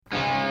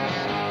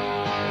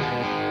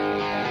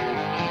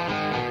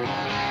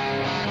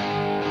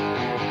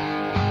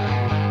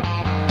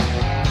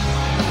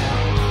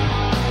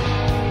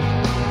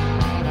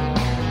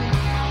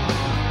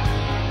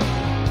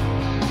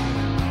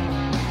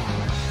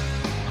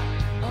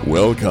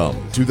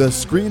Welcome to the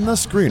Screen the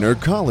Screener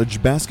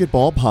College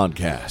Basketball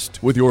Podcast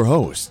with your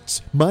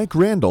hosts, Mike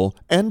Randall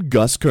and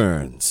Gus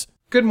Kearns.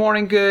 Good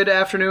morning, good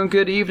afternoon,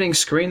 good evening,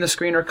 Screen the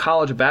Screener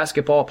College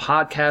Basketball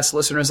Podcast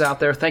listeners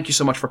out there. Thank you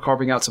so much for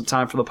carving out some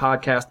time for the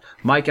podcast.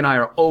 Mike and I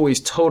are always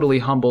totally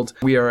humbled.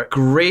 We are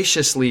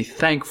graciously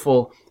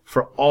thankful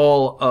for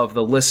all of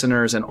the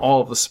listeners and all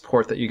of the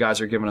support that you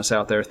guys are giving us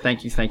out there.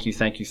 Thank you, thank you,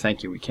 thank you,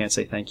 thank you. We can't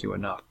say thank you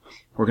enough.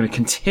 We're going to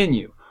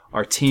continue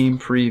our team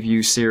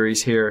preview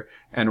series here,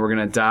 and we're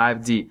going to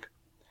dive deep.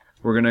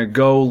 We're going to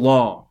go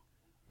long.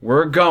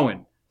 We're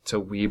going to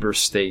Weber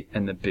State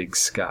and the Big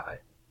Sky.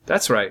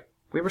 That's right.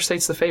 Weber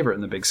State's the favorite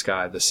in the Big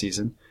Sky this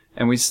season,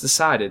 and we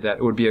decided that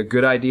it would be a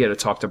good idea to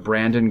talk to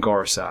Brandon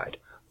Garside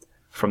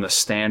from the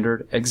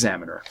Standard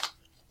Examiner.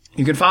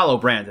 You can follow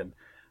Brandon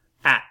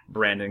at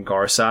Brandon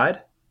Garside,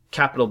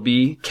 capital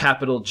B,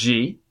 capital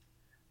G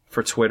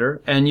for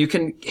Twitter, and you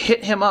can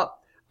hit him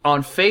up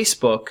on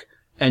Facebook,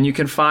 and you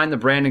can find the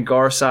Brandon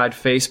Garside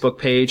Facebook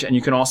page, and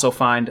you can also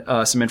find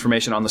some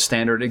information on the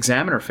Standard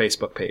Examiner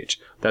Facebook page.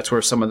 That's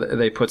where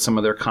they put some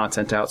of their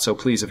content out. So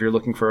please, if you're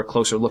looking for a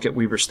closer look at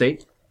Weber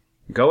State,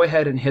 go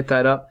ahead and hit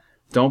that up.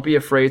 Don't be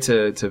afraid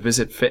to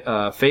visit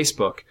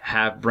Facebook.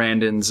 Have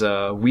Brandon's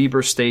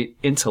Weber State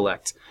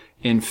intellect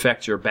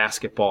infect your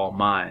basketball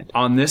mind.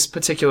 On this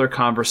particular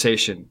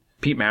conversation,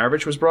 Pete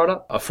Maravich was brought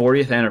up. A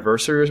 40th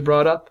anniversary was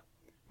brought up.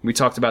 We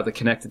talked about the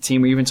connected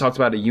team. We even talked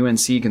about a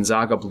UNC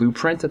Gonzaga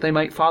blueprint that they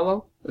might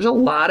follow. There's a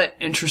lot of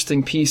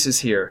interesting pieces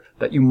here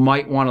that you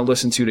might want to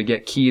listen to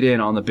get keyed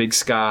in on the Big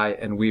Sky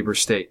and Weber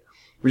State.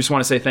 We just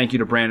want to say thank you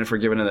to Brandon for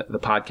giving the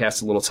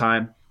podcast a little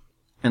time.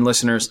 And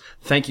listeners,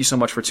 thank you so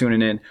much for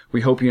tuning in.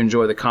 We hope you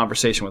enjoy the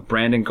conversation with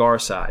Brandon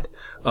Garside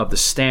of the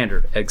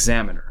Standard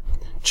Examiner.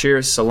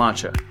 Cheers,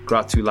 Salancha,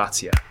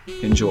 gratulatia.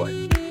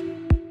 Enjoy.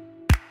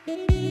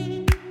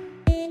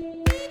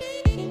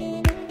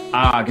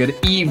 Good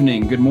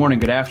evening, good morning,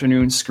 good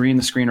afternoon, Screen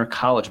the Screener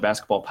College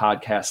Basketball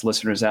Podcast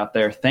listeners out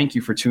there. Thank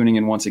you for tuning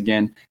in once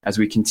again as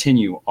we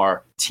continue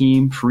our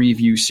team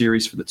preview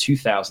series for the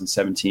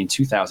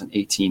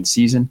 2017-2018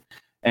 season.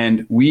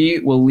 And we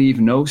will leave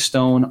no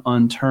stone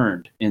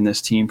unturned in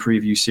this team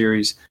preview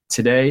series.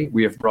 Today,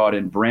 we have brought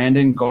in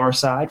Brandon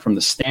Garside from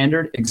the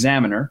Standard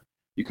Examiner.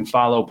 You can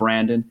follow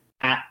Brandon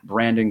at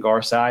Brandon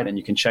Garside, and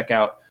you can check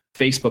out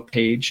Facebook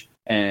page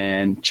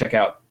and check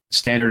out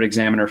Standard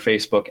Examiner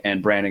Facebook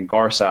and Brandon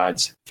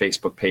Garside's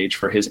Facebook page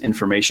for his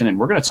information. And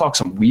we're going to talk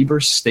some Weber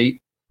State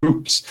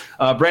hoops.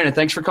 Brandon,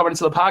 thanks for coming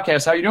into the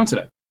podcast. How are you doing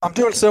today? I'm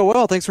doing so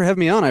well. Thanks for having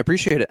me on. I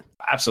appreciate it.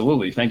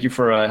 Absolutely. Thank you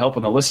for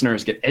helping the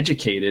listeners get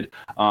educated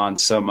on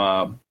some,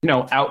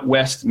 out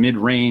west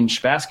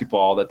mid-range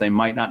basketball that they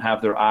might not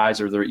have their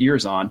eyes or their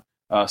ears on.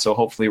 So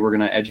hopefully we're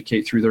going to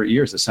educate through their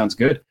ears. That sounds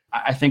good.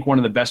 I think one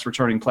of the best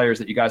returning players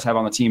that you guys have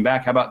on the team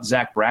back. How about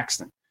Zach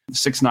Braxton?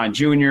 6'9"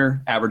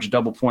 junior, averaged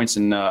double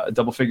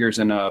figures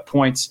in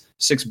points,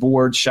 6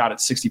 boards, shot at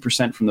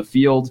 60% from the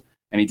field,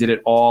 and he did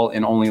it all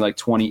in only like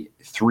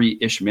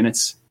 23-ish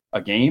minutes a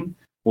game.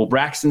 Will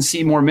Braxton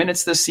see more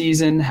minutes this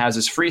season? Has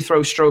his free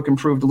throw stroke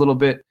improved a little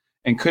bit?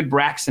 And could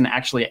Braxton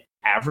actually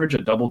average a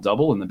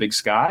double-double in the Big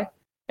Sky?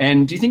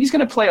 And do you think he's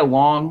going to play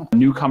along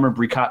newcomer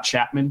Brikat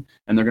Chapman,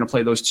 and they're going to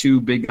play those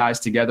two big guys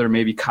together,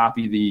 maybe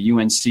copy the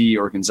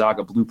UNC or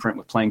Gonzaga blueprint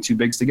with playing two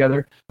bigs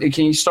together?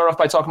 Can you start off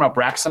by talking about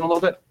Braxton a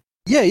little bit?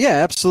 Yeah,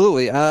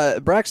 absolutely.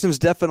 Braxton's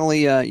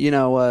definitely, a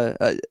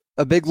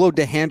big load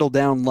to handle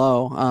down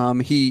low.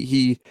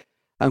 He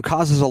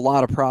causes a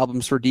lot of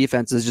problems for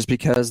defenses just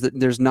because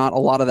there's not a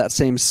lot of that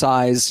same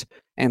size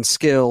and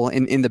skill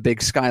in the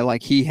Big Sky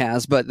like he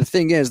has. But the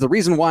thing is, the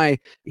reason why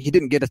he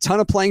didn't get a ton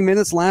of playing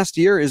minutes last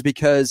year is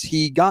because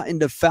he got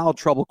into foul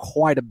trouble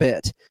quite a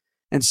bit.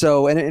 And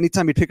so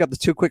anytime he'd pick up the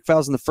 2 quick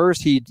fouls in the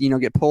first, he'd,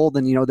 get pulled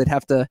and, they'd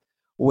have to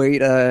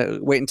wait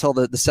until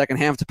the second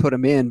half to put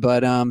him in.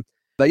 But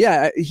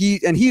yeah, he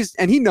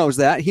knows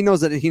that. He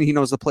knows that he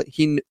knows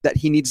that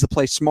he needs to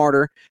play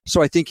smarter.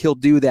 So I think he'll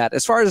do that.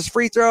 As far as his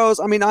free throws,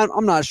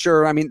 I'm not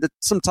sure.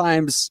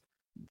 Sometimes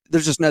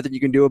there's just nothing you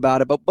can do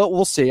about it, but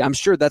we'll see. I'm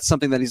sure that's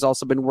something that he's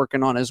also been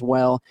working on as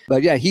well.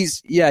 But yeah,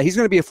 he's going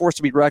to be a force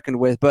to be reckoned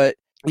with. But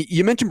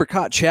you mentioned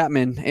Brikat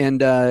Chapman,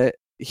 and I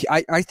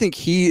think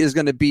he is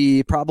going to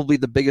be probably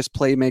the biggest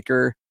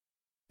playmaker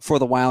for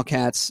the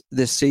Wildcats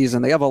this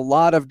season. They have a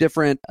lot of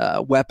different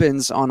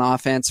weapons on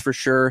offense for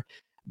sure.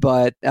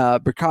 But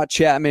Brikat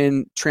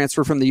Chapman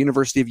transferred from the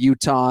University of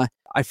Utah.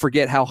 I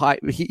forget how high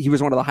he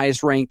was. One of the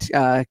highest ranked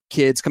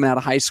kids coming out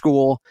of high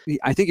school.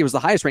 I think he was the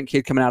highest ranked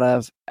kid coming out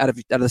of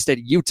the state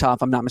of Utah,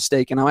 if I'm not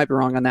mistaken. I might be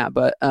wrong on that,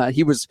 but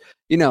he was.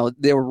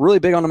 They were really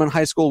big on him in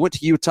high school. Went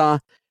to Utah,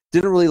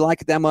 didn't really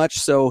like it that much,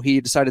 so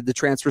he decided to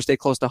transfer, stay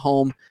close to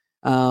home.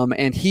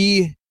 And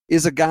he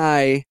is a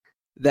guy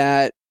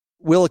that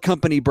will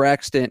accompany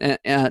Braxton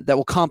and that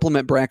will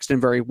complement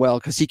Braxton very well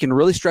because he can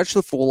really stretch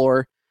the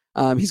floor.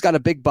 He's got a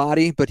big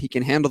body, but he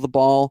can handle the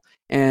ball,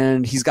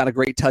 and he's got a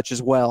great touch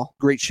as well,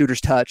 great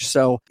shooter's touch.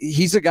 So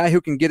he's a guy who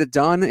can get it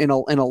done in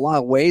a lot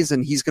of ways,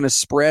 and he's going to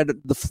spread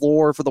the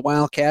floor for the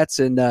Wildcats.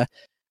 And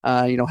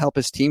help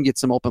his team get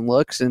some open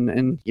looks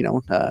and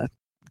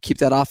keep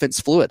that offense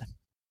fluid.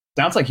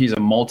 Sounds like he's a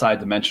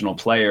multi-dimensional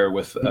player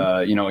with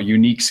a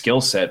unique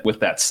skill set with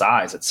that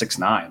size at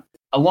 6'9".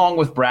 Along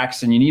with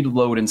Braxton, you need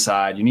load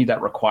inside. You need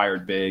that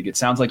required big. It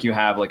sounds like you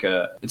have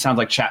it sounds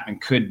like Chapman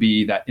could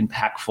be that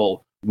impactful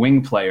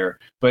wing player,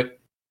 but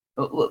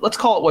let's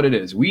call it what it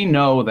is. We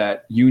know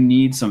that you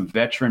need some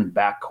veteran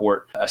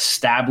backcourt,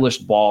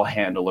 established ball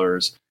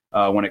handlers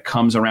when it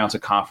comes around to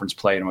conference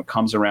play and when it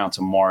comes around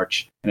to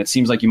March. And it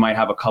seems like you might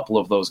have a couple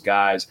of those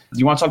guys. Do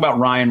you want to talk about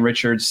Ryan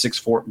Richards,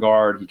 6'4"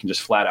 guard? He can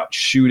just flat out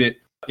shoot it.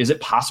 Is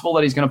it possible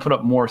that he's going to put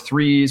up more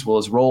threes? Will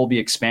his role be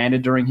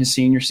expanded during his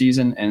senior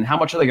season? And how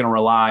much are they going to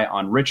rely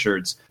on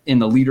Richards in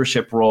the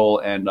leadership role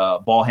and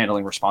ball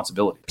handling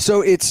responsibility?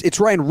 So it's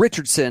Ryan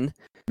Richardson.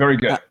 Very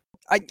good.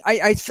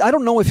 I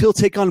don't know if he'll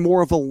take on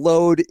more of a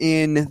load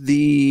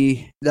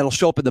that'll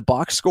show up in the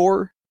box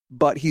score,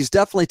 but he's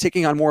definitely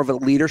taking on more of a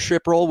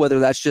leadership role, whether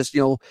that's just,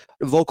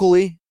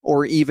 vocally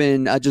or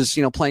even just,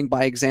 playing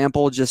by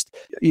example, just,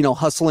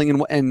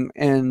 hustling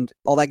and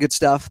all that good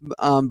stuff.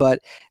 But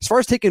as far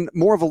as taking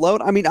more of a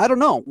load, I mean, I don't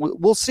know.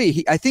 We'll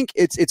see. I think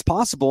it's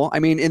possible. I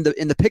mean, in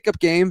the pickup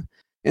game,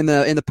 in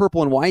the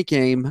purple and white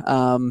game,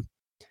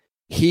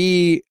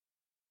 he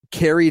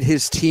carried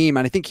his team,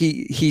 and I think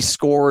he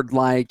scored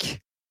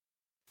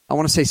I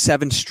want to say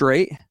 7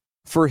 straight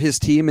for his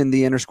team in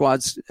the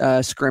inter-squad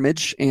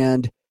scrimmage,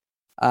 and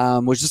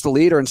was just a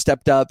leader and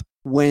stepped up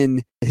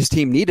when his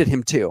team needed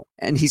him to.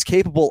 And he's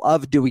capable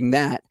of doing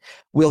that.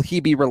 Will he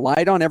be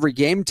relied on every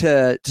game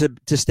to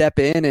step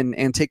in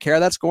and take care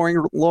of that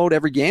scoring load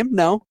every game?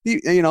 No.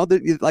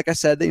 Like I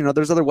said,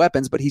 there's other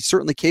weapons, but he's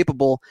certainly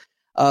capable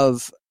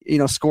of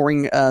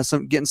scoring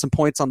getting some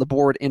points on the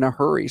board in a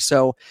hurry.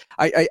 So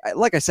I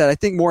like I said, I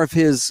think more of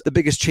the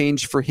biggest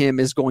change for him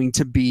is going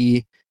to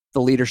be the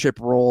leadership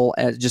role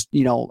as just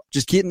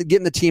getting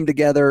the team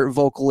together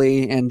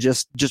vocally and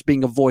just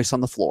being a voice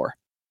on the floor.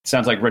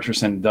 Sounds like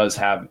Richardson does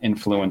have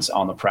influence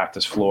on the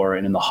practice floor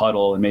and in the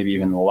huddle and maybe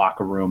even in the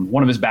locker room.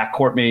 One of his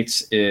backcourt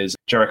mates is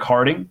Jarek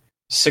Harding,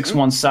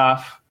 6'1"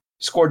 soph,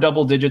 scored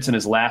double digits in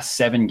his last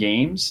 7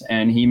 games,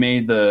 and he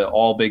made the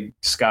All Big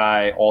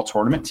Sky All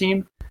Tournament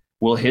team.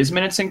 Will his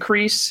minutes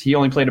increase? He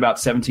only played about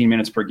 17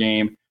 minutes per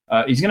game.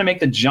 He's going to make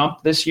the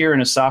jump this year in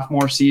his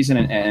sophomore season,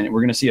 and we're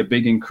going to see a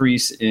big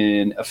increase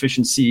in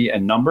efficiency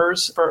and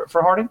numbers for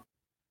Harding.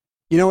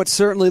 It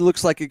certainly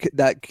looks like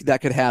that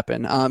could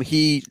happen.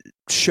 He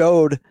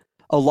showed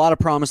a lot of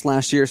promise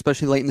last year,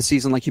 especially late in the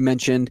season, like you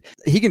mentioned.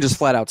 He can just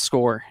flat out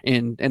score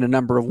in a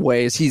number of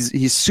ways.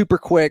 He's super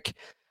quick.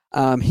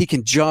 He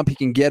can jump. He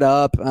can get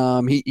up.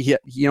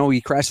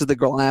 He crashes the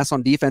glass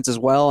on defense as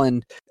well.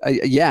 And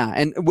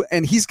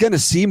and he's going to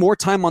see more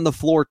time on the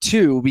floor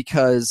too,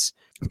 because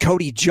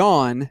Cody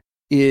John,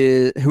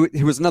 who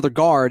was another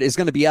guard, is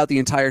going to be out the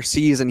entire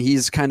season.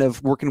 He's kind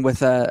of working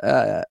with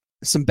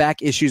some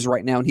back issues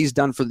right now, and he's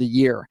done for the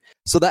year.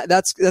 So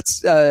that's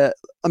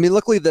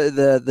luckily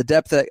the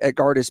depth at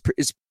guard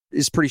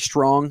is pretty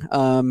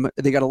strong.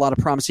 They got a lot of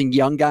promising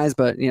young guys,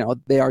 but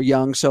they are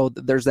young, so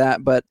there's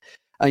that. But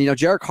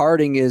Jarek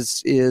Harding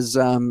is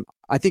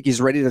I think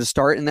he's ready to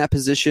start in that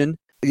position.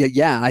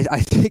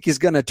 I think he's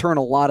going to turn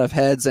a lot of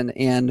heads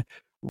and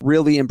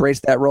really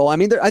embrace that role. I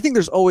mean, I think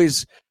there's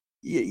always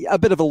a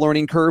bit of a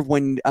learning curve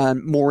when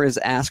more is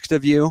asked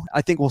of you.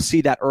 I think we'll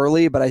see that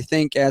early, but I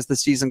think as the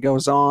season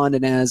goes on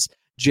and as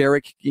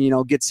Jarek,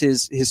 gets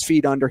his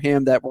feet under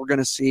him, that we're going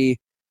to see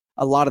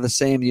a lot of the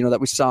same,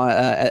 that we saw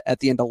at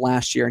the end of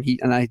last year.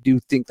 And I do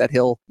think that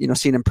he'll,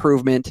 see an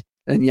improvement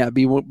and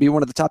be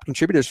one of the top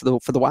contributors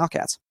for the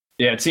Wildcats.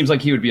 Yeah, it seems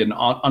like he would be an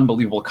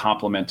unbelievable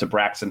complement to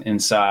Braxton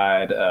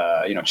inside,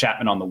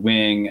 Chapman on the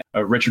wing,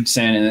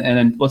 Richardson. And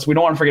then we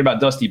don't want to forget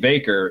about Dusty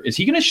Baker. Is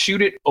he going to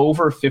shoot it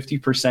over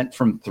 50%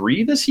 from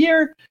 3 this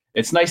year?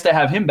 It's nice to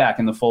have him back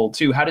in the fold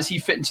too. How does he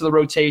fit into the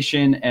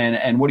rotation,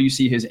 and what do you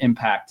see his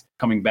impact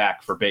coming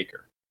back for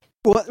Baker?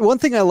 Well, one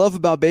thing I love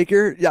about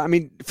Baker,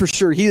 for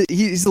sure,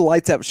 he's a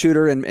lights out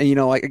shooter, and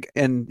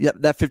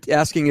that 50,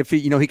 asking if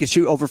he could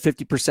shoot over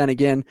 50%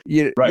 again.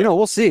 Right.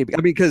 We'll see. I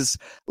mean, because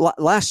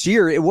last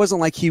year it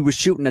wasn't like he was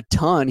shooting a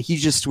ton. He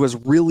just was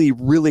really,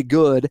 really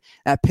good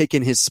at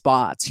picking his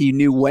spots. He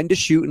knew when to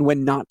shoot and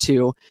when not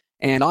to,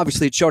 and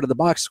obviously it showed at the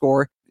box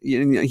score.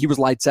 He was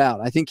lights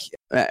out. I think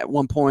at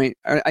one point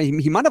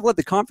he might have led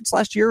the conference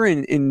last year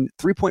in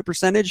 3-point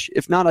percentage.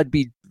 If not, I'd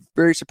be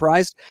very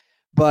surprised.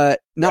 But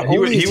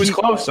he was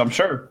close, I'm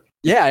sure.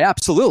 Yeah,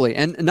 absolutely.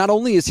 And not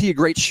only is he a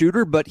great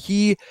shooter, but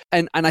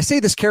and I say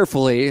this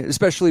carefully,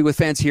 especially with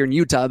fans here in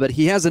Utah, but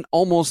he has an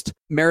almost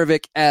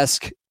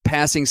Maravich-esque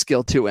passing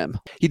skill to him.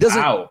 He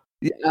doesn't. Wow.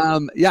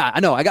 I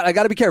know. I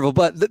got to be careful,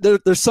 but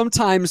there's some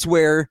times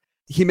where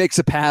he makes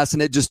a pass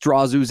and it just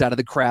draws ooze out of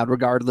the crowd,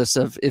 regardless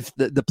of if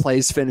the play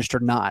is finished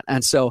or not.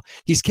 And so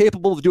he's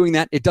capable of doing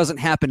that. It doesn't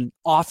happen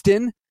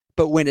often.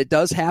 But when it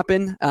does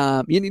happen,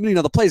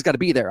 the play's got to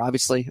be there,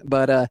 obviously.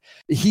 But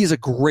he's a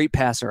great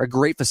passer, a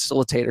great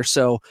facilitator.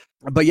 So,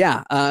 but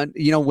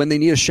when they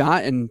need a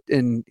shot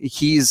and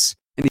he's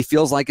and he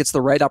feels like it's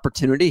the right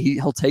opportunity,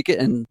 he'll take it,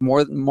 and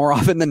more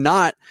often than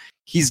not,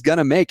 he's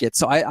gonna make it.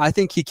 So I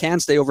think he can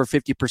stay over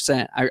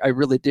 50%. I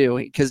really do,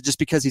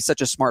 because he's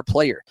such a smart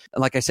player.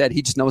 Like I said,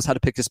 he just knows how to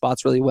pick his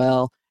spots really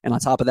well. And on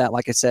top of that,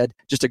 like I said,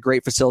 just a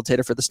great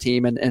facilitator for this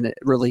team, and it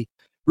really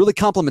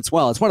complements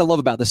well. It's what I love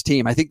about this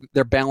team. I think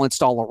they're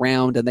balanced all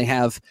around, and they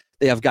have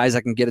guys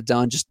that can get it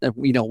done, just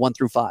 1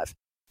 through 5.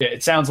 Yeah,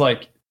 it sounds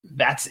like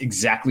that's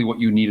exactly what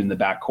you need in the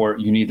backcourt.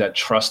 You need that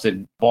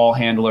trusted ball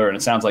handler, and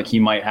it sounds like he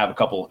might have a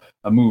couple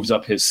of moves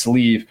up his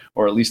sleeve,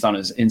 or at least on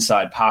his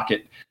inside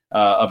pocket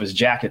of his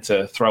jacket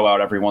to throw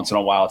out every once in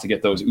a while to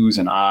get those oohs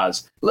and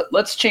ahs.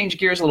 Let's change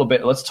gears a little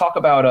bit. Let's talk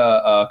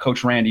about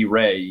Coach Randy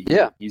Ray.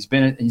 Yeah, he's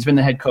been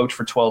the head coach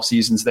for 12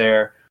 seasons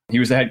there. He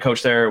was the head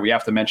coach there. We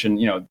have to mention,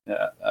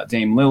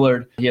 Dame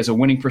Lillard. He has a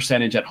winning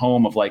percentage at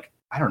home of like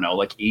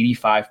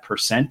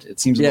 85%. It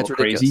seems a little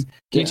crazy.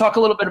 Can you talk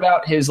a little bit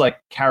about his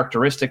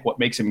characteristic? What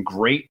makes him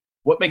great?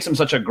 What makes him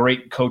such a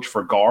great coach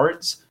for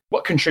guards?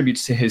 What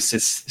contributes to his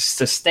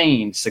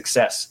sustained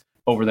success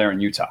over there in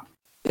Utah?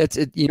 It's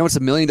a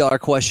 $1 million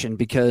question,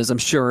 because I'm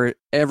sure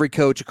every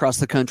coach across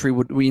the country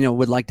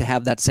would like to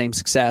have that same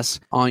success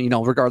on,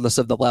 regardless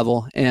of the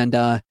level.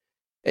 And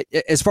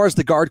as far as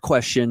the guard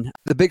question,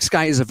 the Big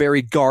Sky is a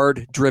very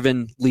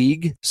guard-driven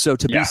league. So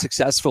to be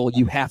successful,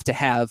 you have to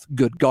have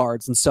good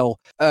guards. And so,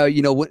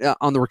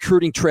 on the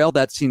recruiting trail,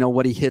 that's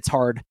what he hits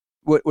hard.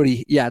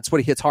 It's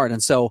what he hits hard.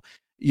 And so,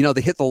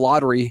 they hit the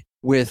lottery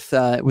with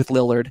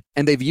Lillard,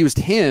 and they've used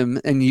him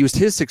and used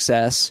his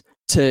success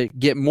to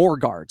get more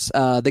guards.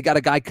 They got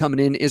a guy coming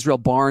in, Israel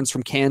Barnes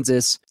from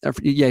Kansas.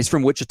 He's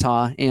from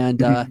Wichita,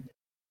 and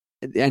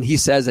and he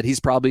says that he's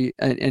probably,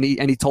 and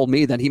he told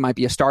me that he might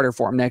be a starter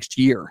for him next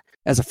year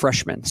as a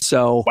freshman.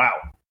 So wow.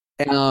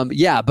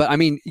 But I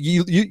mean,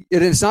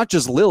 it's not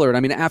just Lillard.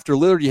 I mean, after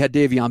Lillard, you had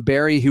Davion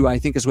Barry, who I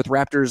think is with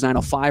Raptors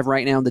 905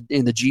 right now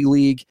in the G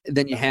League.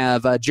 Then you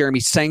have Jeremy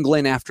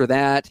Senglin after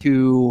that,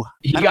 who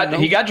he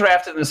got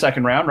drafted in the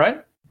second round,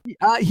 right?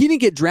 He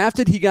didn't get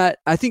drafted.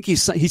 I think he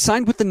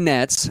signed with the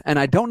Nets, and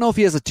I don't know if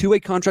he has a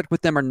two-way contract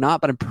with them or not,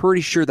 but I'm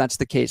pretty sure that's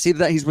the case. Either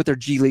that he's with their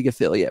G League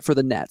affiliate for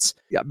the Nets.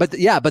 But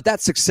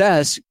that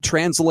success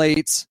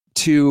translates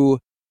to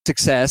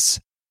success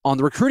on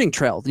the recruiting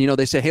trail.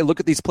 They say, hey, look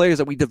at these players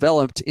that we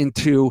developed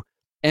into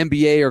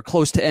NBA or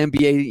close to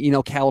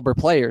NBA, caliber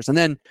players. And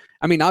then,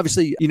 I mean,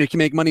 obviously, you can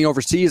make money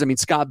overseas. I mean,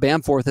 Scott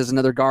Bamforth is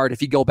another guard,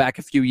 if you go back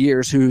a few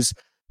years, who's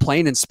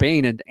playing in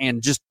Spain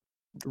and just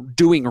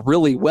doing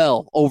really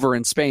well over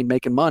in Spain,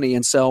 making money.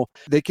 And so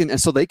they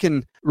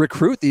can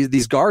recruit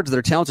these guards that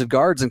are talented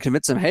guards and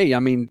convince them, hey, I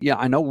mean,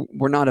 I know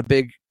we're not a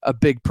big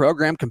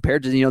program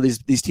compared to,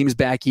 these teams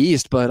back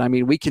east, but I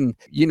mean, we can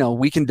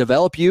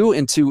develop you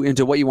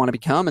into what you want to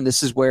become. And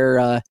this is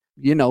where,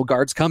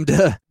 guards come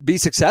to be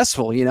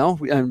successesful,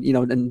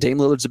 and Dame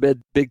Lillard's a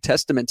big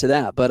testament to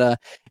that. But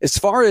as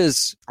far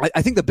as,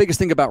 I think the biggest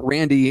thing about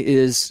Randy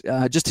is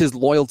just his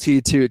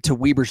loyalty to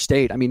Weber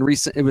State. I mean,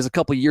 it was a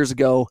couple of years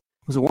ago.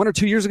 Was it 1 or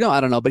 2 years ago? I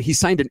don't know, but he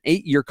signed an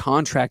 8-year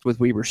contract with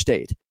Weber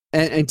State.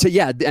 And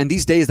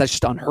these days that's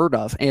just unheard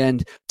of.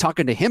 And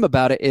talking to him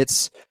about it,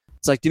 it's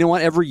like,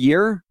 every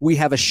year we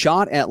have a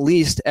shot at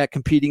least at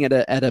competing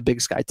at a Big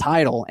Sky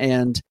title.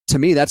 And to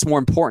me, that's more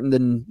important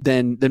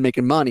than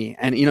making money.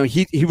 And,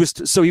 he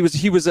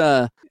was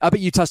up at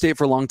Utah State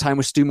for a long time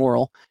with Stu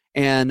Morrill.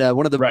 And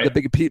one of the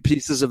big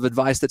pieces of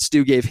advice that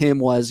Stu gave him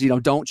was,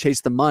 don't chase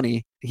the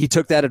money. He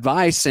took that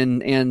advice,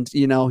 and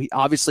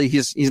obviously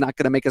he's not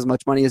going to make as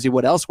much money as he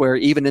would elsewhere,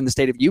 even in the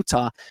state of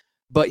Utah,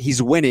 but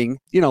he's winning.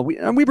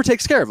 And Weber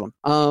takes care of him.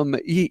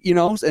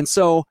 And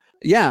so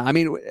I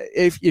mean,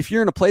 if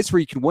you're in a place where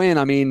you can win,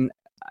 I mean,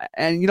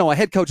 and a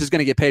head coach is going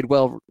to get paid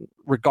well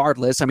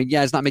regardless. I mean,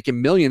 he's not making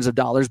millions of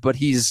dollars, but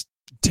he's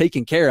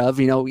taken care of.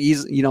 He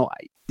is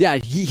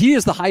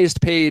the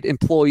highest paid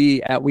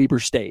employee at Weber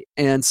State.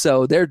 And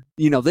so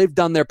they've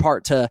done their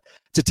part to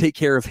take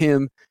care of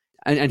him.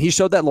 And he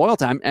showed that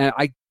loyalty. And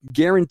I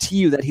guarantee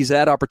you that he's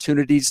had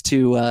opportunities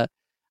to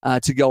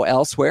go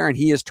elsewhere, and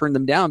he has turned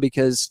them down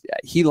because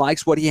he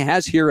likes what he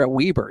has here at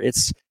Weber.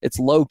 It's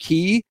low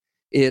key.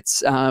 It's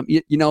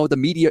the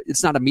media.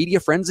 It's not a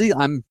media frenzy.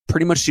 I'm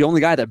pretty much the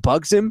only guy that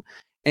bugs him.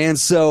 And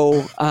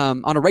so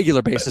on a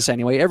regular basis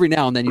anyway, every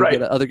now and then you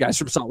get other guys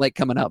from Salt Lake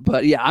coming up.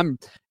 But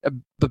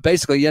but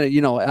basically,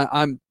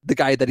 I'm the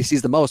guy that he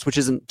sees the most, which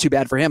isn't too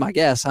bad for him, I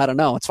guess. I don't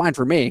know. It's fine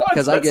for me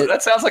because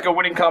that sounds like a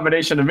winning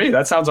combination to me.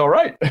 That sounds all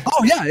right.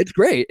 Oh yeah, it's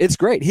great. It's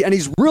great. And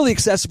he's really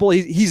accessible.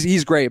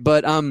 He's great.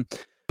 But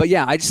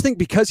yeah, I just think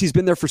because he's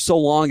been there for so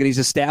long and he's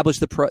established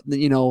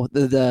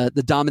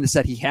the dominance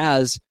that he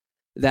has,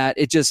 that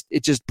it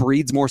just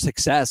breeds more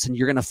success, and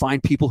you're going to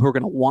find people who are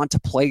going to want to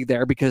play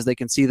there because they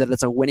can see that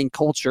it's a winning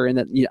culture and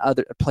that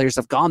other players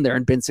have gone there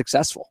and been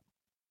successful.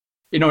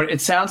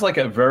 It sounds like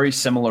a very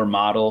similar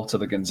model to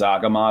the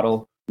Gonzaga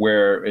model,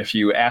 where if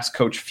you ask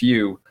Coach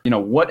Few,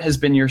 what has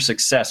been your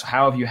success?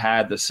 How have you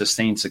had the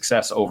sustained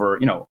success over,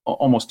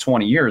 almost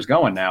 20 years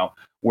going now,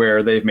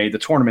 where they've made the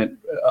tournament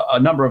a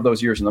number of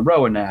those years in a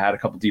row and had a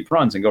couple deep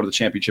runs and go to the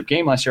championship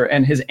game last year?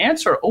 And his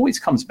answer always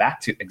comes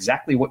back to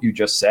exactly what you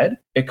just said.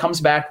 It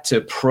comes back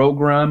to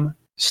program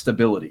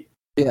stability.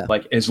 Yeah.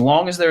 Like, as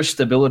long as there's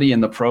stability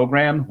in the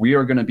program, we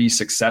are going to be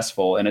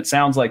successful. And it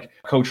sounds like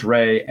Coach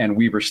Ray and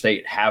Weber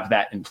State have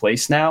that in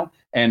place now.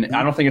 And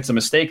I don't think it's a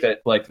mistake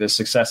that the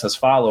success has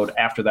followed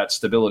after that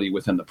stability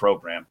within the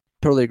program.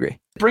 Totally agree.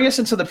 Bring us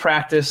into the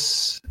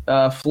practice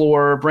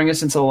floor, bring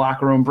us into the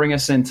locker room, bring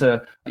us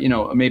into,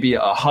 maybe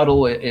a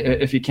huddle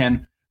if you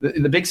can.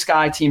 The Big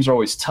Sky teams are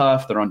always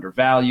tough. They're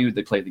undervalued.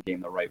 They play the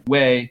game the right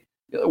way.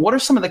 What are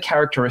some of the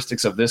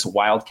characteristics of this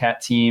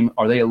Wildcat team?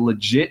 Are they a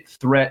legit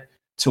threat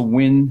to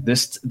win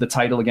the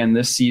title again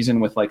this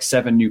season with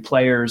 7 new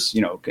players,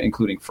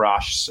 including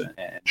Frosh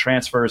and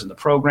transfers in the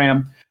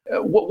program?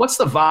 What's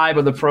the vibe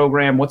of the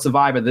program? What's the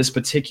vibe of this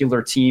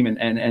particular team?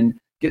 And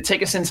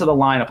take us into the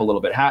lineup a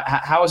little bit.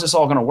 How is this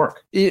all going to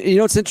work?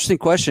 It's an interesting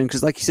question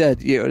because, like you said,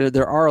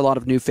 there are a lot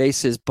of new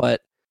faces,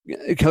 but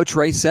Coach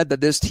Ray said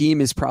that this team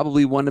is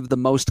probably one of the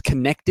most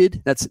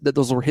connected.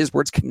 Those were his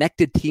words,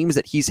 connected teams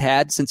that he's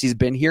had since he's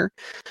been here,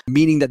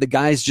 meaning that the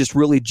guys just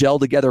really gel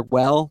together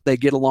well. They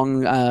get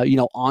along,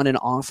 on and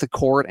off the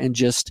court and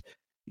just,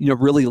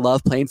 really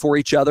love playing for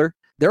each other.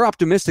 They're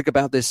optimistic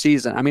about this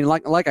season. I mean,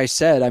 like I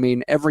said,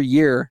 every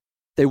year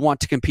they want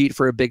to compete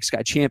for a Big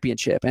Sky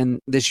championship,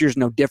 and this year's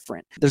no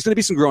different. There's going to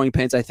be some growing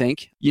pains, I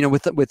think. He's going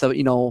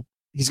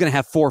to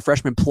have 4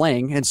 freshmen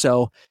playing, and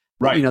so.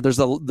 Right. There's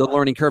the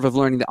learning curve of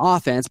learning the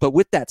offense. But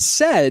with that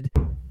said,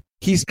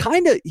 he's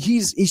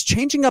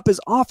changing up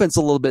his offense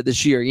a little bit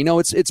this year.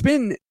 It's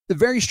been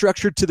very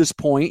structured to this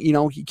point.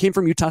 He came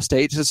from Utah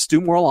State. It's a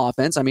Stu Morrill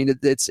offense.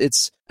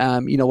 It's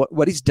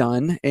what he's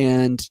done,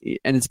 and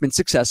it's been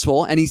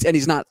successful. And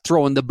he's not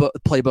throwing the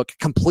playbook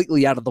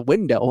completely out of the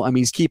window.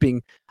 He's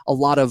keeping a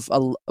lot of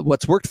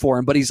what's worked for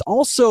him, but he's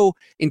also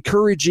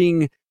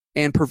encouraging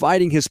and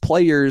providing his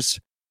players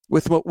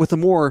with a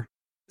more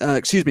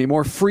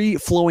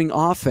free-flowing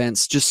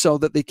offense, just so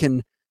that they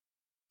can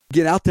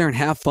get out there and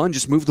have fun,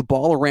 just move the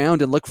ball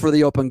around and look for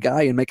the open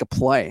guy and make a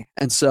play.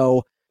 And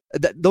so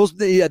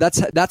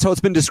that's how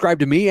it's been described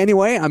to me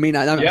anyway. I'm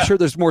sure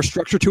there's more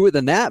structure to it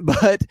than that,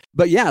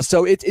 but yeah,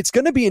 so it's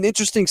going to be an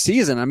interesting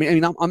season.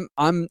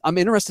 I'm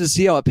interested to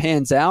see how it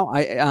pans out.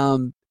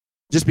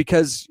 Just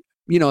because,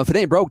 if it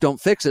ain't broke,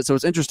 don't fix it. So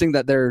it's interesting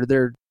that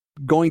they're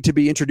going to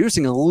be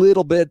introducing a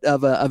little bit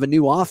of a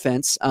new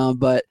offense,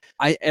 but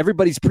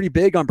everybody's pretty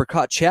big on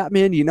Burkott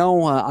Chapman.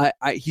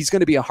 He's going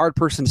to be a hard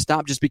person to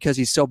stop just because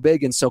he's so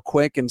big and so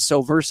quick and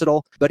so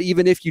versatile. But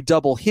even if you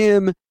double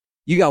him,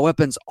 you got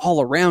weapons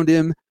all around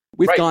him.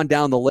 We've gone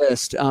down the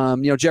list.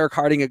 Jarek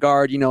Harding at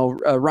guard.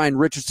 Ryan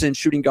Richardson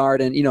shooting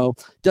guard, and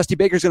Dusty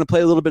Baker's going to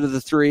play a little bit of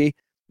the 3.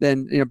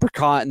 Then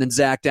Burkott and then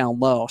Zach down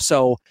low.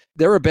 So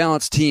they're a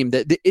balanced team.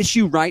 The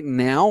issue right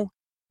now.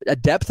 A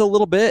depth a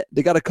little bit.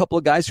 They got a couple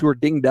of guys who are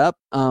dinged up.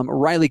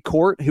 Riley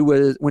Court, who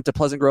went to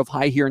Pleasant Grove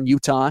High here in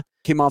Utah,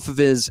 came off of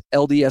his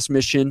LDS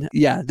mission.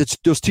 Yeah,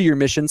 those 2-year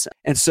missions.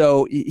 And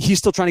so he's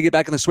still trying to get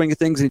back in the swing of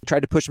things, and he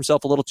tried to push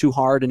himself a little too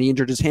hard, and he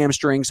injured his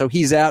hamstring. So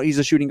he's out. He's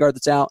a shooting guard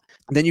that's out.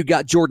 And then you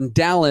got Jordan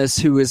Dallas,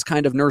 who is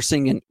kind of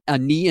nursing a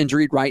knee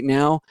injury right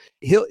now.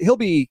 He'll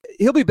be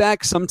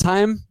back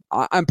sometime.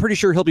 I'm pretty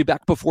sure he'll be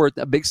back before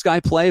a Big Sky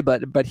play,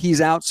 but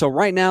he's out. So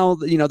right now,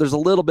 there's a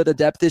little bit of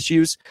depth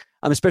issues,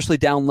 especially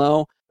down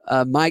low.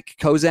 Mike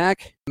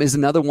Kozak is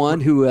another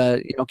one who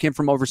came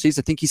from overseas.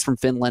 I think he's from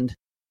Finland.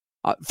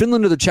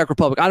 Finland or the Czech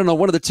Republic. I don't know,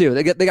 one of the two.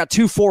 They got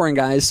 2 foreign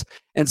guys,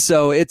 and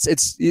so it's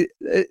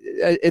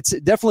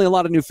definitely a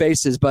lot of new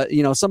faces. But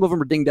some of them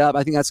are dinged up.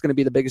 I think that's going to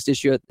be the biggest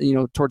issue.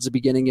 Towards the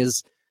beginning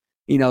is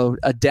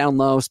a down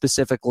low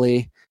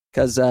specifically,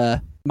 because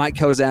Mike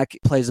Kozak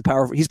plays the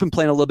power. He's been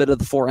playing a little bit of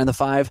the 4 and the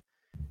 5,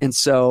 and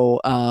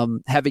so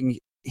having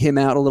him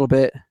out a little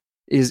bit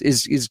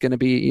is going to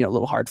be a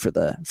little hard for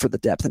the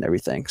depth and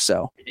everything.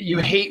 So you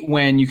hate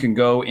when you can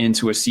go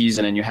into a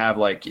season and you have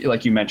like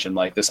you mentioned,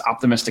 this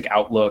optimistic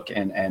outlook,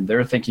 and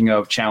they're thinking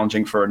of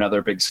challenging for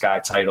another Big Sky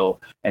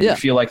title, and you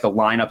feel like the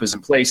lineup is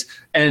in place,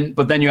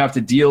 but then you have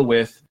to deal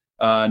with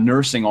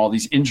nursing all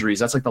these injuries.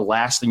 That's the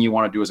last thing you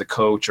want to do as a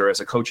coach or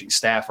as a coaching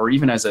staff, or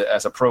even as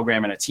a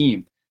program and a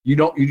team. You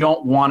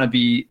don't want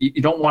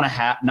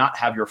to not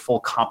have your full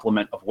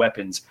complement of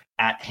weapons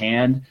at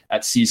hand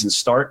at season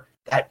start.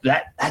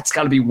 That's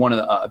got to be one of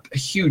a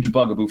huge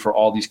bugaboo for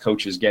all these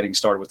coaches getting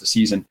started with the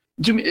season.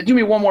 Do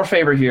me one more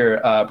favor here,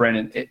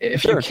 Brandon,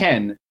 if you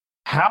can.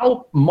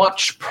 How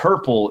much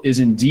purple is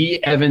in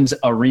D. Evans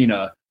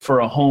Arena for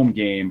a home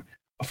game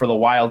for the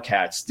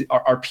Wildcats?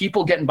 Are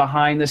people getting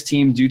behind this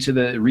team due to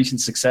the recent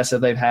success that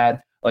they've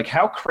had?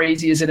 How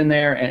crazy is it in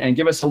there? And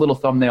give us a little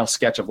thumbnail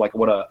sketch of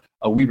what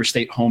a Weber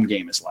State home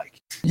game is like.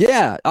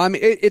 Yeah,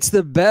 it's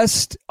the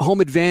best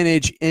home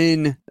advantage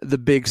in the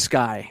Big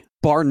Sky,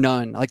 bar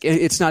none.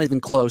 It's not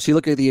even close. You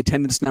look at the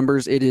attendance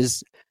numbers, it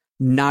is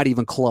not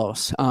even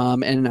close.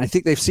 And I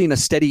think they've seen a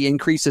steady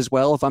increase as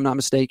well, if I'm not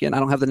mistaken. I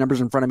don't have the numbers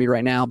in front of me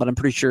right now, but I'm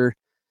pretty sure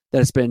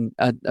that it's been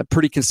a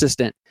pretty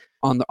consistent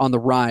on the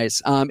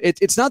rise.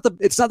 It's not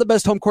the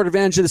best home court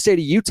advantage of the state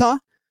of Utah,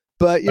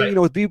 but right.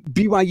 With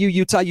BYU,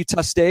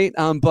 Utah State,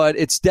 but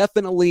it's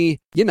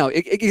definitely,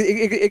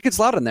 it gets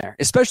loud in there,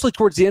 especially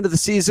towards the end of the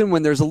season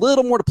when there's a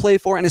little more to play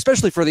for, and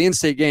especially for the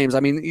in-state games. I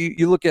mean,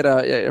 you look at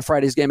a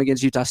Friday's game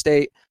against Utah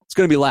State, it's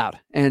going to be loud,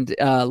 and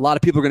a lot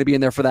of people are going to be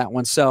in there for that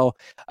one. So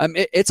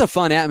it's a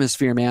fun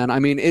atmosphere, man. I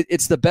mean,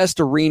 it's the best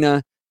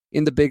arena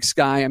in the Big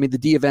Sky. I mean, the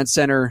D Event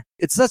Center,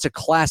 it's such a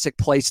classic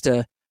place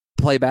to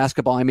play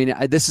basketball. I mean,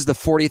 this is the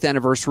 40th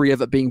anniversary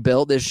of it being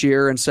built this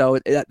year, and so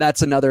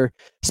that's another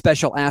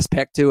special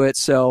aspect to it.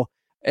 So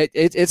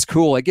it's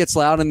cool. It gets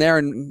loud in there,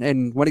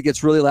 and when it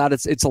gets really loud,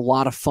 it's a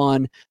lot of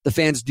fun. The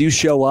fans do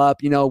show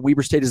up.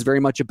 Weber State is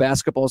very much a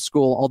basketball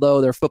school, although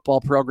their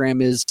football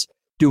program is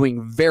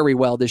doing very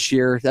well this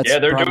year.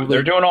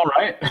 They're doing all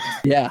right.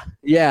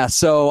 Yeah.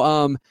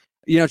 So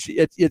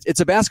it's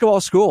a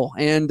basketball school,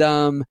 and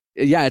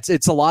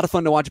it's a lot of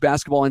fun to watch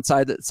basketball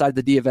inside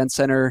the D Event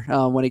Center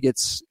when it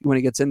gets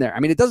in there. I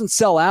mean, it doesn't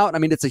sell out. I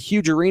mean, it's a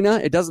huge arena.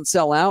 It doesn't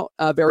sell out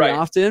very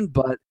often,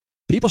 but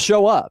people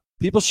show up.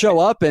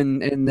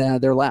 And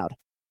they're loud.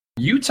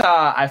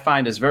 Utah, I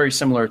find, is very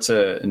similar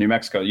to New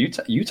Mexico.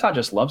 Utah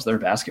just loves their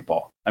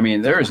basketball. I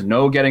mean, there is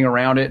no getting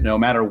around it. No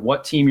matter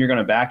what team you're going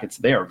to back,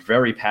 they are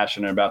very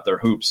passionate about their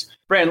hoops.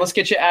 Brandon, let's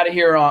get you out of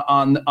here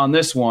on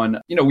this one.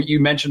 You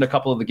mentioned a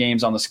couple of the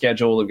games on the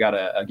schedule. We've got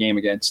a game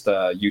against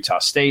Utah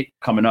State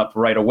coming up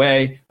right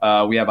away.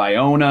 We have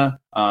Iona.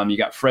 You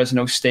got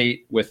Fresno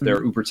State with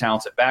their uber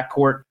talented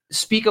backcourt.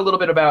 Speak a little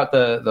bit about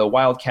the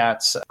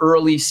Wildcats'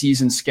 early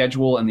season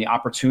schedule and the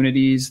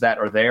opportunities that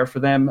are there for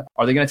them.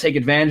 Are they going to take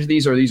advantage of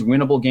these? Are these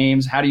winnable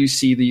games? How do you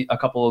see a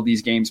couple of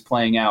these games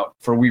playing out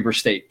for Weber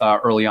State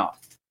early on?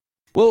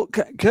 Well,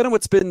 kind of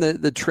what's been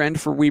the trend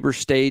for Weber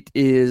State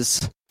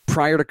is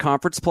prior to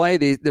conference play,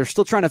 they're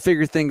still trying to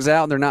figure things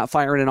out, and they're not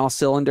firing in all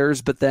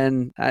cylinders. But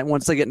then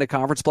once they get into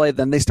conference play,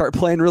 then they start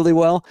playing really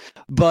well.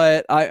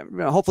 But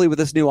hopefully with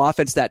this new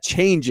offense, that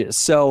changes.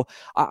 So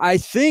I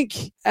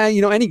think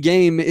any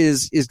game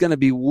is going to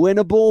be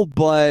winnable.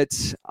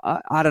 But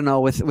I don't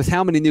know with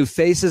how many new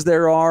faces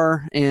there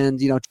are, and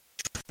trying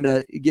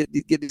to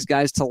get these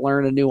guys to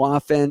learn a new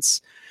offense.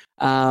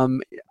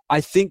 I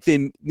think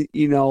they,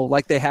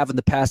 like they have in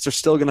the past, they're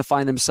still going to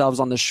find themselves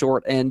on the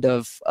short end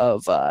of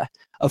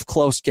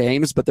close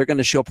games, but they're going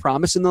to show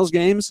promise in those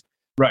games.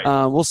 Right.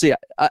 We'll see.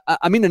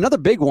 I mean, another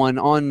big one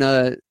on,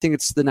 I think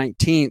it's the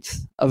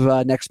 19th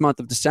of next month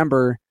of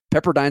December,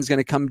 Pepperdine's going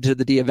to come to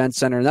the D Event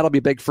Center, and that'll be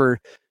big for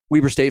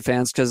Weber State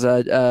fans because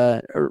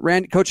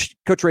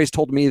Coach Ray's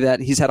told me that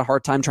he's had a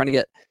hard time trying to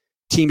get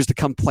teams to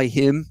come play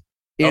him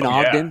in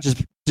Ogden,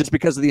 just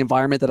because of the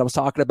environment that I was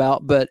talking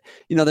about. But,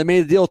 they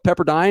made a deal with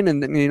Pepperdine,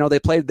 and, they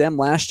played them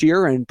last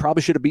year and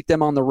probably should have beat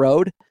them on the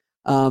road.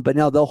 But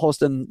now they'll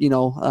host them,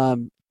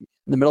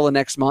 in the middle of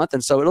next month.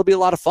 And so it'll be a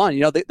lot of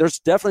fun. There's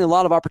definitely a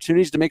lot of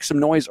opportunities to make some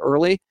noise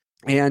early.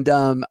 And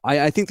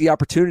I think the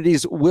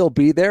opportunities will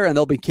be there, and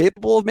they'll be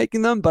capable of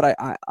making them. But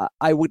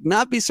I would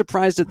not be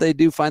surprised if they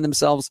do find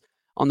themselves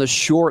on the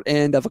short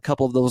end of a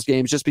couple of those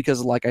games, just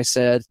because, like I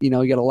said, you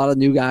got a lot of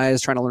new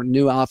guys trying to learn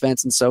new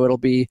offense. And so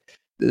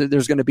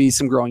there's going to be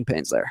some growing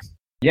pains there.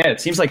 Yeah,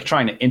 it seems like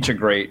trying to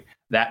integrate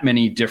that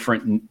many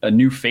different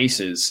new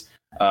faces,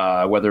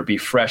 whether it be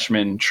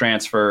freshmen,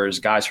 transfers,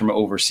 guys from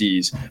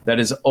overseas, that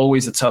is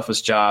always the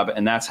toughest job.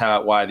 And that's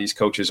why these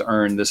coaches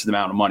earn this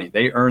amount of money.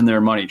 They earn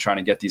their money trying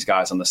to get these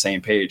guys on the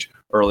same page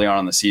early on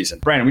in the season.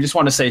 Brandon, we just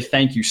want to say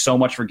thank you so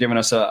much for giving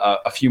us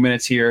a few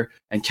minutes here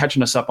and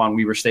catching us up on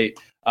Weber State.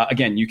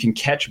 Again, you can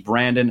catch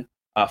Brandon,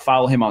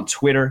 follow him on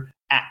Twitter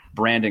at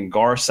Brandon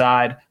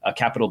Garside,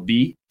 capital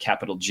B,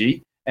 capital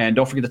G. And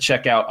don't forget to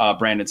check out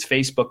Brandon's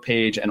Facebook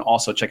page, and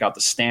also check out the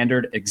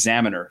Standard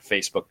Examiner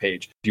Facebook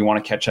page if you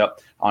want to catch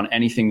up on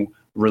anything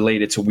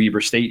related to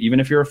Weber State, even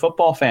if you're a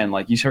football fan.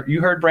 Like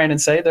you heard Brandon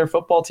say, their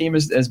football team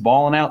is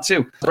balling out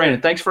too. Brandon,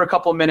 thanks for a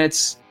couple of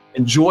minutes.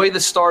 Enjoy the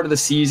start of the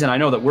season. I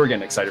know that we're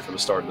getting excited for the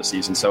start of the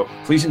season, so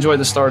please enjoy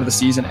the start of the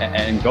season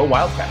and go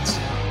Wildcats.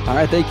 All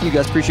right, thank you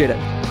guys. Appreciate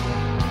it.